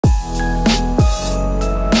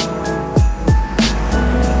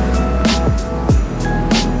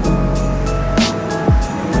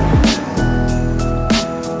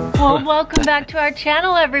Welcome back to our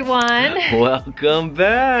channel, everyone. Welcome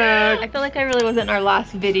back. I feel like I really wasn't in our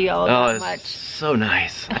last video that much. So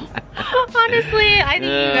nice. Honestly, I think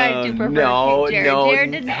you guys do prefer Jared.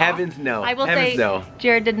 Jared did heavens no. I will say,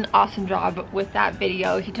 Jared did an awesome job with that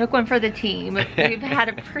video. He took one for the team. We've had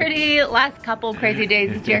a pretty last couple crazy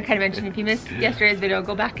days, as Jared kind of mentioned. If you missed yesterday's video,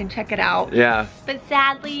 go back and check it out. Yeah. But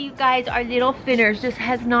sadly, you guys, our little Finners just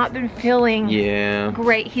has not been feeling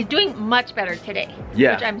great. He's doing much better today.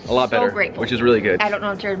 Yeah, which I'm a lot better, grateful. Which is really good. I don't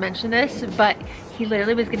know if Jared mentioned this, but he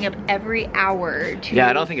literally was getting up every hour to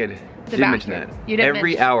I don't think I did mention that. You didn't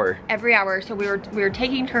every hour. Every hour. So we were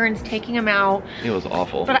taking turns taking him out. It was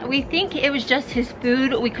awful. But we think it was just his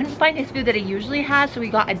food. We couldn't find his food that he usually has, so we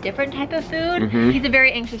got a different type of food. He's a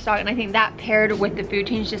very anxious dog, and I think that paired with the food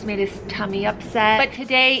change just made his tummy upset. But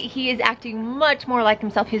today he is acting much more like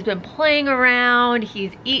himself. He's been playing around,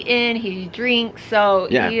 he's eaten, he drinks, so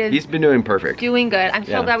yeah, he's been doing perfect. Doing good. I'm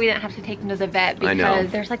so glad we didn't have to take him to the vet,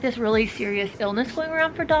 because there's like this really serious illness going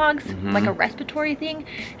around for dogs, like a respiratory thing,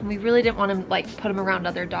 and we really didn't want to like put him around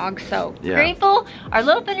other dogs. So grateful. Our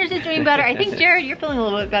little Finners is doing better. I think Jared, you're feeling a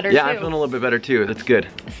little bit better too. Yeah, I'm feeling a little bit better too. That's good.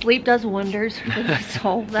 Sleep does wonders for the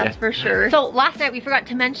soul, that's for sure. So last night we forgot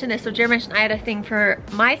to mention this. So Jared mentioned I had a thing for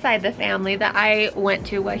my side of the family that I went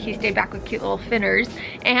to while he stayed back with cute little Finners.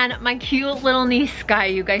 And my cute little niece Sky,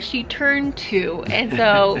 you guys, she turned 2. And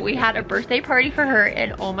so we had a birthday party for her,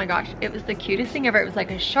 and oh my gosh, it was the cutest thing ever. It was like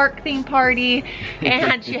a shark theme party,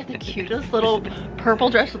 and she had the cutest little purple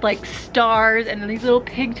dress with like stars and these little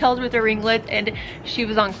pigtails with her ringlets, and she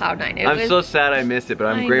was on cloud 9. I'm so sad I missed it, but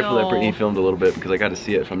I'm grateful that Brittany filmed a little bit because I got to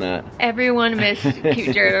see it from that. Everyone missed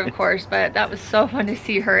cute Jared, of course, but that was so fun to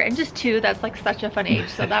see her. And just 2, that's like such a fun age.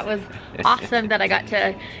 So that was awesome that I got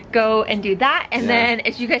to go and do that. And then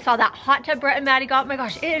as you guys saw, that hot tub Brett and Maddie got, oh my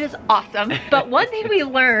gosh, it is awesome. But one thing we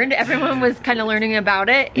learned, everyone was kind of learning about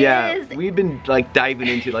it, is we've been like diving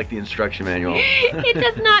into like the instruction manual. It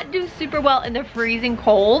does not do super well in the freezing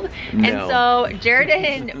cold. And so Jared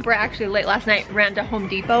and Britt actually late last night ran to Home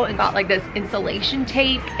Depot and got like this insulation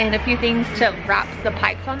tape and a few things to wrap the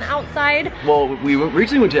pipes on the outside. Well, we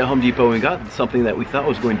originally went to Home Depot and we got something that we thought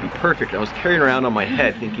was going to be perfect. I was carrying around on my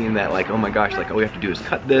head thinking that like, oh my gosh, like all we have to do is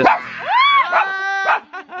cut this.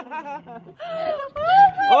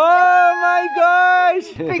 Oh my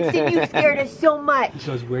gosh! Brixton, you scared us so much.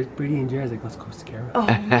 So where's Brittany and Jared? I was like, let's go scare him. Oh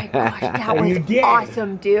my gosh, that was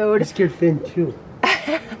awesome, dude. I scared Finn too.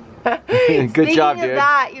 Good job, dude. Speaking of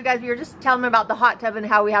that, you guys, we were just telling them about the hot tub and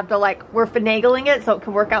how we have to like, we're finagling it so it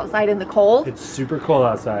can work outside in the cold. It's super cold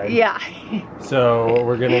outside. Yeah. So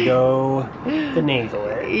we're gonna go finagle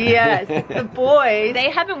it. Yes, the boys,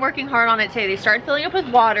 they have been working hard on it today. They started filling up with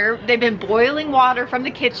water. They've been boiling water from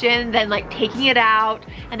the kitchen, then like taking it out,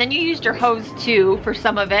 and then you used your hose too for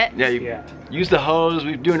some of it. Yeah, use the hose.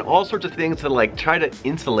 We're doing all sorts of things to like try to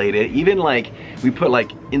insulate it. Even like we put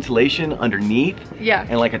like insulation underneath. Yeah.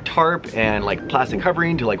 And like a tarp and like plastic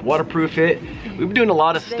covering to like waterproof it. We've been doing a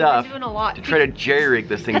lot of stuff to try to jerry-rig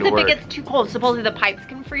this thing to work. Because if it gets too cold, supposedly the pipes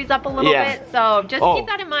can freeze up a little bit. So just keep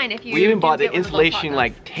that in mind if you. We even bought the insulation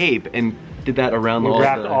like tape and did that around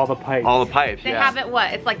all the pipes. All the pipes. They have it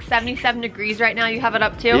what? It's like 77 degrees right now. You have it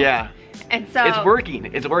up too. Yeah. And so it's working.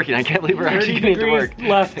 It's working. I can't believe we're actually getting it to work.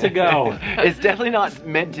 Left to go. It's definitely not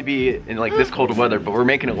meant to be in like this cold weather, but we're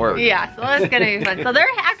making it work. Yeah, so that's gonna be fun. So they're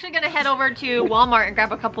actually gonna head over to Walmart and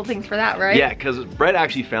grab a couple things for that, right? Yeah, because Brett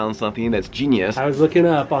actually found something that's genius. I was looking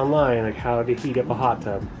up online like how to heat up a hot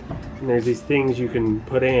tub, and there's these things you can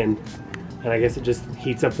put in. And I guess it just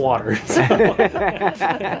heats up water. So we're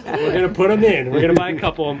gonna put them in. We're gonna buy a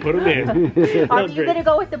couple and put them in. Are you gonna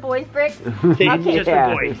go with the boys, Brick? Okay, just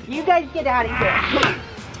the boys. You guys get out of here.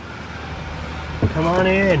 Come on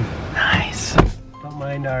in. Nice. Don't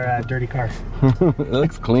mind our dirty car. It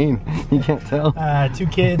looks clean. You can't tell. 2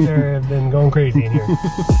 kids have been going crazy in here.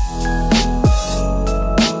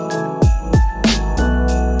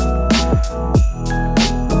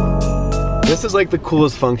 This is like the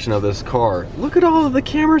coolest function of this car. Look at all of the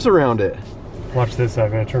cameras around it. Watch this,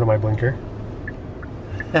 I'm gonna turn on my blinker.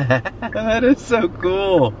 That is so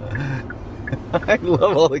cool. I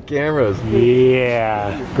love all the cameras.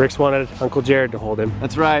 Yeah, Bricks wanted Uncle Jared to hold him.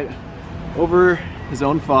 That's right, over his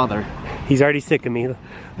own father. He's already sick of me.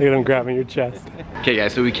 Look at him grabbing your chest. Okay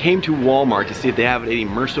guys, so we came to Walmart to see if they have an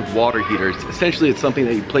immersive water heater. Essentially, it's something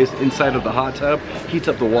that you place inside of the hot tub, heats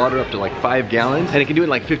up the water up to like 5 gallons, and it can do it in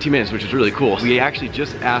like 15 minutes, which is really cool. We actually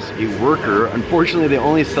just asked a worker. Unfortunately, they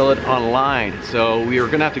only sell it online, so we are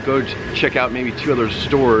gonna have to go check out maybe 2 other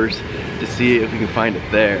stores to see if we can find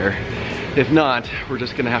it there. If not, we're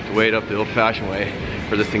just gonna have to wait up the old-fashioned way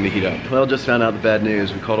for this thing to heat up. Well, just found out the bad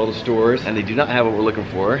news. We called all the stores and they do not have what we're looking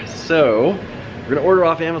for. So we're gonna order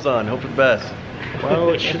off Amazon, hope for the best.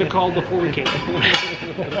 Well, it should have called before we came.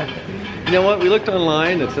 You know what? We looked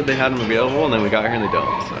online that said they had them available, and then we got here and they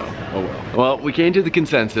don't, so oh well. Well, we came to the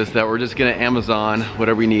consensus that we're just gonna Amazon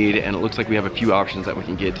whatever we need, and it looks like we have a few options that we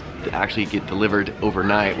can get to actually get delivered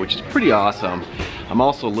overnight, which is pretty awesome. I'm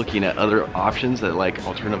also looking at other options, that like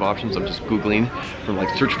alternative options. I'm just Googling from like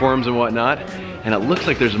search forums and whatnot, and it looks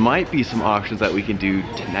like there's might be some options that we can do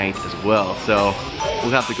tonight as well. So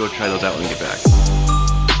we'll have to go try those out when we get back.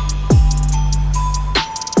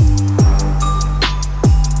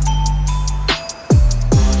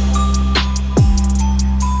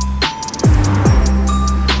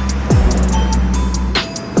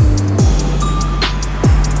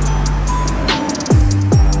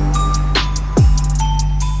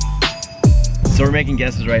 So we're making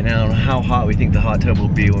guesses right now on how hot we think the hot tub will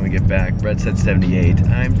be when we get back. Brett said 78.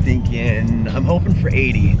 I'm hoping for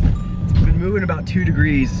 80. It's been moving about 2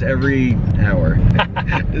 degrees every hour.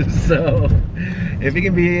 So if it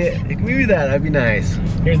can be that, that'd be nice.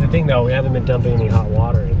 Here's the thing though, we haven't been dumping any hot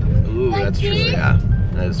water into it. Ooh, that's true, yeah.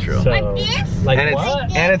 That is true. So, like and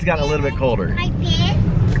what? It's gotten a little bit colder. Like this?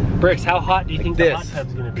 Bricks, how hot do you think the hot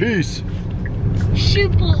tub's gonna be? Peace.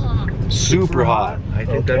 Super hot. Super hot.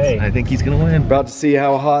 I think he's gonna win. About to see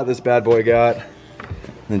how hot this bad boy got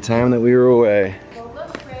in the time that we were away.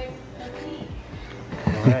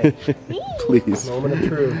 Alright. Please. Moment of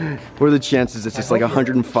truth. What are the chances it's just like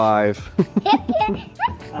 105?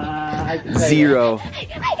 0.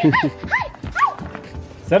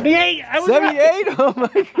 78! I was 78? Oh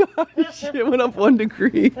my gosh, it went up 1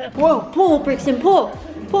 degree. Whoa, pull, Brixton, pull.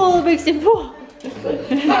 Pull, Brixton, pull. You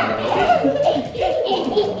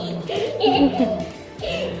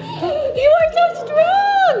are so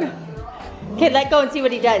strong! Okay, let go and see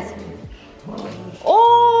what he does.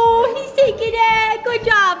 Oh, he's taking it! Good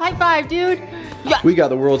job! High five, dude! Yeah. We got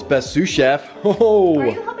the world's best sous chef. Oh. Are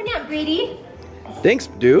you helping out, Brady? Thanks,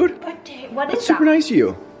 dude. What is That's super nice of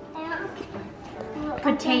you.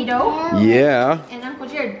 Potato. Yeah. And Uncle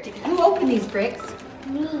Jared, who opened these bricks?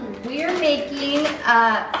 Me. We are making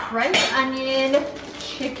French onion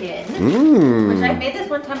chicken, which I made this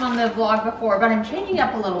one time on the vlog before, but I'm changing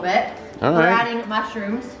up a little bit. We're adding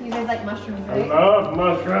mushrooms. You guys like mushrooms, right? I love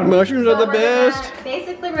mushrooms. Mushrooms are the best.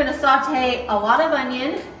 Basically, we're gonna saute a lot of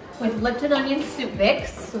onion with Lipton onion soup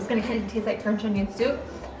mix. So it's gonna kind of taste like French onion soup.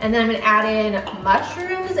 And then I'm gonna add in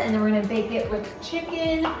mushrooms, and then we're gonna bake it with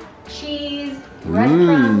chicken, cheese,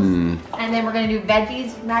 breadcrumbs, and then we're gonna do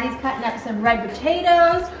veggies. Maddie's cutting up some red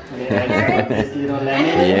potatoes, carrots,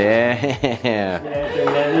 Yeah.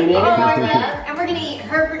 and we're gonna eat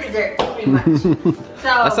her for dessert, pretty much. So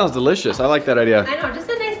That sounds delicious. I like that idea. I know, just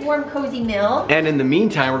a nice warm, cozy meal. And in the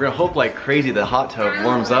meantime, we're gonna hope like crazy the hot tub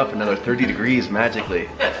warms up another 30 degrees magically.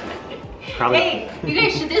 Probably. Hey, you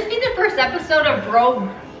guys, should this be the first episode of Bro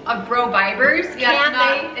Vibers?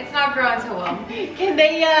 Yeah, it's not growing so well. Can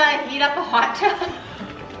they heat up a hot tub?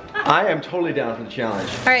 I am totally down for the challenge.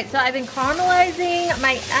 All right, so I've been caramelizing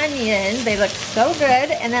my onions. They look so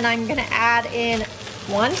good. And then I'm gonna add in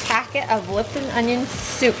 1 packet of Lipton onion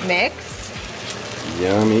soup mix.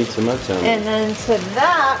 Yummy tomato. And then to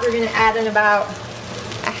that, we're gonna add in about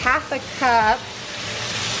a 1/2 cup,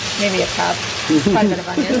 maybe a cup, quite a bit of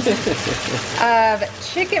onions, of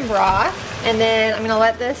chicken broth. And then I'm gonna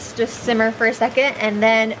let this just simmer for a second, and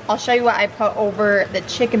then I'll show you what I put over the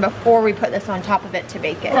chicken before we put this on top of it to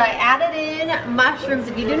bake it. So I added in mushrooms.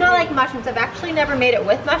 If you do not like mushrooms, I've actually never made it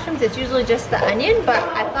with mushrooms. It's usually just the onion, but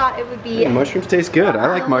I thought it would be mushrooms taste good. I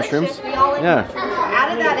like delicious. mushrooms. We all like Yeah. mushrooms. So I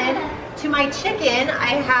added that in. To my chicken,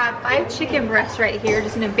 I have 5 chicken breasts right here,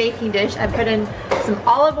 just in a baking dish. I put in some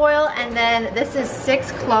olive oil, and then this is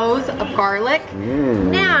 6 cloves of garlic.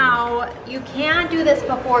 Now, you can do this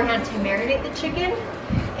beforehand to marinate the chicken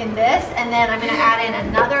in this, and then I'm gonna add in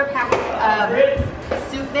another packet of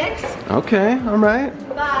soup mix. Okay, all right.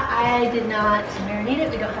 But I did not marinate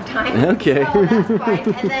it, we don't have time. Okay. So that's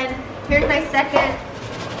fine. And then here's my second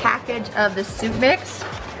package of the soup mix.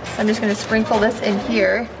 I'm just gonna sprinkle this in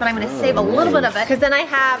here, but I'm gonna save a little bit of it because then I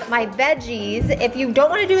have my veggies. If you don't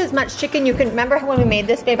want to do as much chicken, you can, remember when we made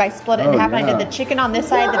this, babe, I split it in half and I did the chicken on this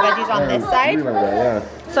side, the veggies on this side.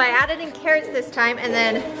 So I added in carrots this time, and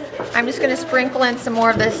then I'm just gonna sprinkle in some more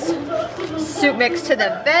of this soup mix to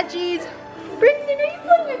the veggies. Brittany, are you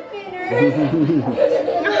playing with spinners?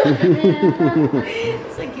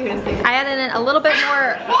 It's the cutest thing. I added in a little bit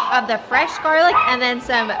more of the fresh garlic and then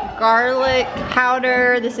some garlic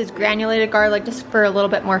powder. This is granulated garlic just for a little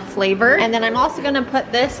bit more flavor. And then I'm also gonna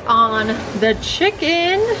put this on the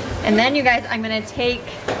chicken. And then you guys, I'm gonna take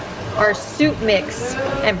our soup mix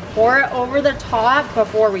and pour it over the top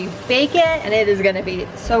before we bake it, and it is gonna be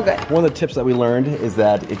so good. One of the tips that we learned is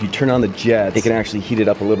that if you turn on the jets, it can actually heat it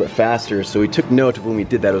up a little bit faster. So we took note of when we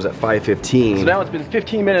did that, it was at 5:15. So now it's been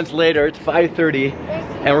 15 minutes later, it's 5:30,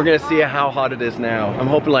 and we're gonna see how hot it is now. I'm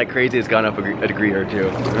hoping like crazy it's gone up a degree or two.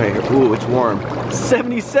 All right, ooh, it's warm.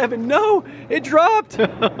 77, no, it dropped.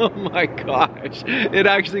 Oh my gosh, it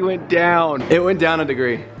actually went down. It went down a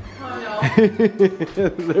degree.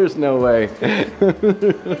 There's no way. Is it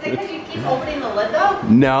because you keep opening the lid though?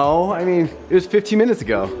 No, I mean, it was 15 minutes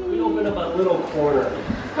ago. We opened up a little corner.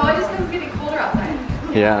 Probably just because it's getting colder outside.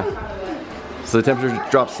 Yeah. So the temperature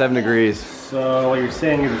dropped 7 degrees. So what you're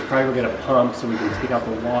saying is we're probably gonna get a pump so we can take out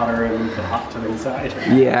the water and move the hot tub inside.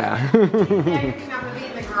 Yeah. Yeah, you're gonna have to be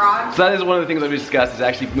in the garage. So that is one of the things that we discussed, is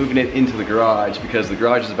actually moving it into the garage because the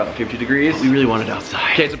garage is about 50 degrees. We really want it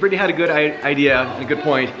outside. Okay, so Brittany had a good idea, a good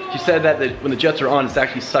point. She said that when the jets are on, it's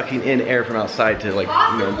actually sucking in air from outside to, like,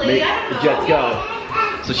 you know, make the jets go.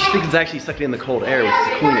 So she thinks it's actually sucking in the cold air, which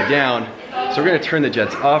is cooling it down. So we're gonna turn the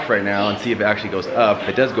jets off right now and see if it actually goes up. If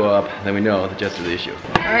it does go up, then we know the jets are the issue.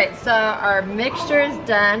 All right, so our mixture is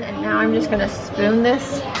done, and now I'm just gonna spoon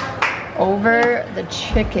this over the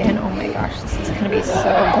chicken. Oh my gosh, this is gonna be so good.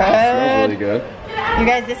 Smells really good. You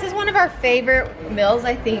guys, this is one of our favorite meals,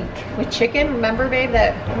 I think, with chicken. Remember, babe,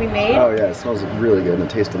 that we made? Oh yeah, it smells really good and it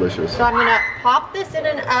tastes delicious. So I'm gonna pop this in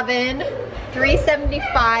an oven,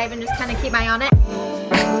 375, and just kind of keep my eye on it.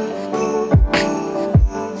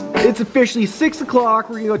 It's officially 6 o'clock.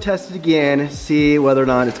 We're gonna go test it again, see whether or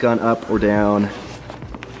not it's gone up or down.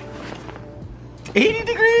 80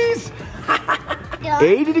 degrees!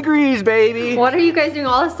 80 degrees, baby! What are you guys doing?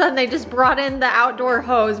 All of a sudden, they just brought in the outdoor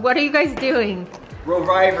hose. What are you guys doing?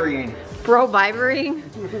 Bro-vibering. Bro-vibering?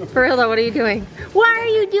 For real though, what are you doing? What are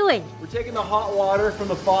you doing? We're taking the hot water from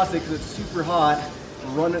the faucet because it's super hot,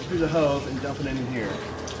 running it through the hose and dumping it in here.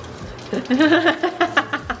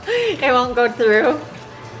 It won't go through.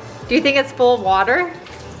 Do you think it's full of water?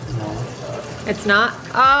 No. It's not?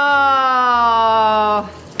 Oh,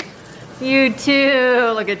 you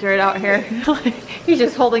too. Look at Jared out here. He's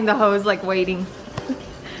just holding the hose like waiting.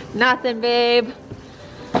 Nothing, babe.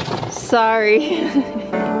 Sorry.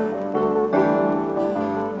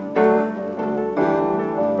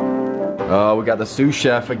 Oh, we got the sous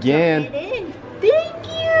chef again. Thank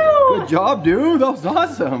you. Good job, dude. That was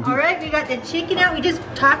awesome. All right, we got the chicken out. We just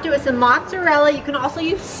topped it with some mozzarella. You can also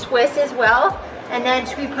use Swiss as well. And then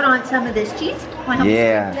should we put on some of this cheese? Want to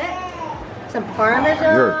help us with it? Some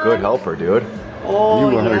Parmesan. You're a good helper, dude. Oh,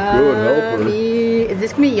 you are a good helper. yummy. Is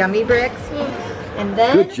this gonna be yummy, Bricks? And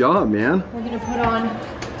then Good job, man. we're gonna put on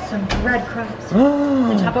some breadcrumbs.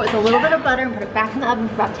 And top it with a little bit of butter and put it back in the oven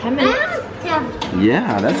for about 10 minutes.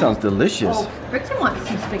 Yeah, that sounds delicious. Oh, Brixton wants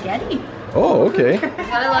some spaghetti. Oh, okay. That's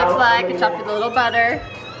what it looks like. I chopped with a little butter.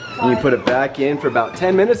 And you put it back in for about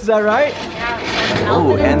 10 minutes, is that right? Yeah,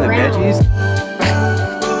 Oh, and the veggies.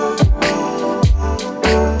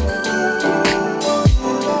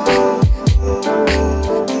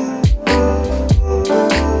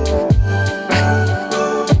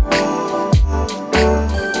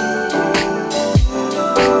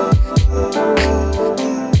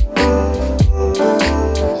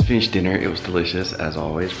 Finished dinner. It was delicious as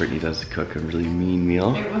always. Brittany does cook a really mean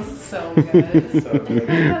meal. It was so good. So good.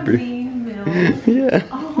 A mean meal. Yeah.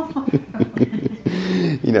 Oh.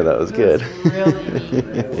 You know that was good. Really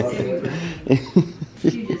mean.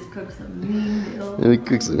 She just cooks a mean meal. We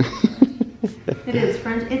cook some. It is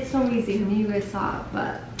French. It's so easy. I mean, you guys saw it,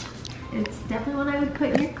 but it's definitely one I would put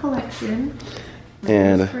in your collection.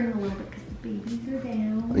 And Spring a little bit because the babies are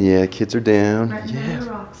down. yeah, kids are down. Right now Yeah. the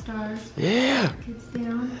rock stars. Yeah. Kids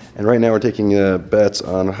down. And right now we're taking bets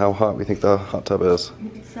on how hot we think the hot tub is.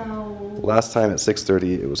 So Last time at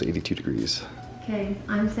 6:30 it was 82 degrees. okay,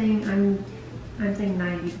 I'm saying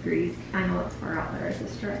 90 degrees. I know it's far out there. It's a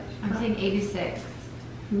stretch. I'm saying 86.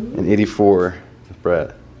 And 84 with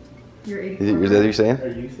Brett. You're Is 84. that what you're saying? Are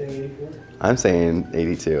you saying 84? I'm saying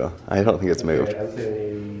 82. I don't think it's moved. Okay, I'm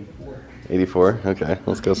saying 84? Okay,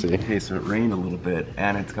 let's go see. Okay, so it rained a little bit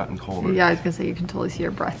and it's gotten colder. Yeah, I was gonna say you can totally see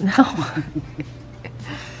your breath now.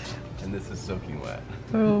 And this is soaking wet.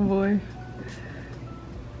 Oh boy.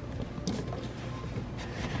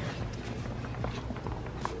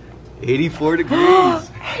 $84 degrees.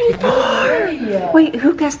 84! Wait,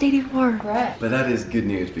 who guessed 84? Brett. But that is good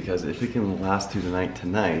news because if it can last through the night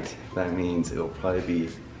tonight, that means it'll probably be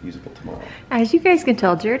usable tomorrow. As you guys can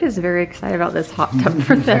tell, Jared is very excited about this hot tub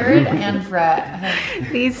for Jared them. and Brett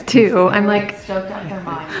have These two, I'm like stoked out their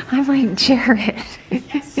minds. I'm like, Jared.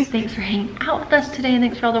 Thanks for hanging out with us today, and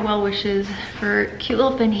thanks for all the well wishes for cute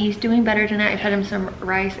little Finn. He's doing better tonight. I fed him some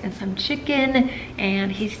rice and some chicken,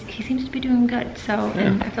 and he seems to be doing good. So,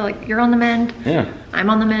 and I feel like you're on the mend. Yeah. I'm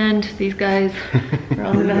on the mend. These guys are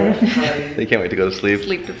on the mend. They can't wait to go to sleep.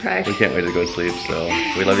 Sleep deprived. We can't wait to go to sleep. So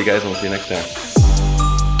we love you guys, and we'll see you next time.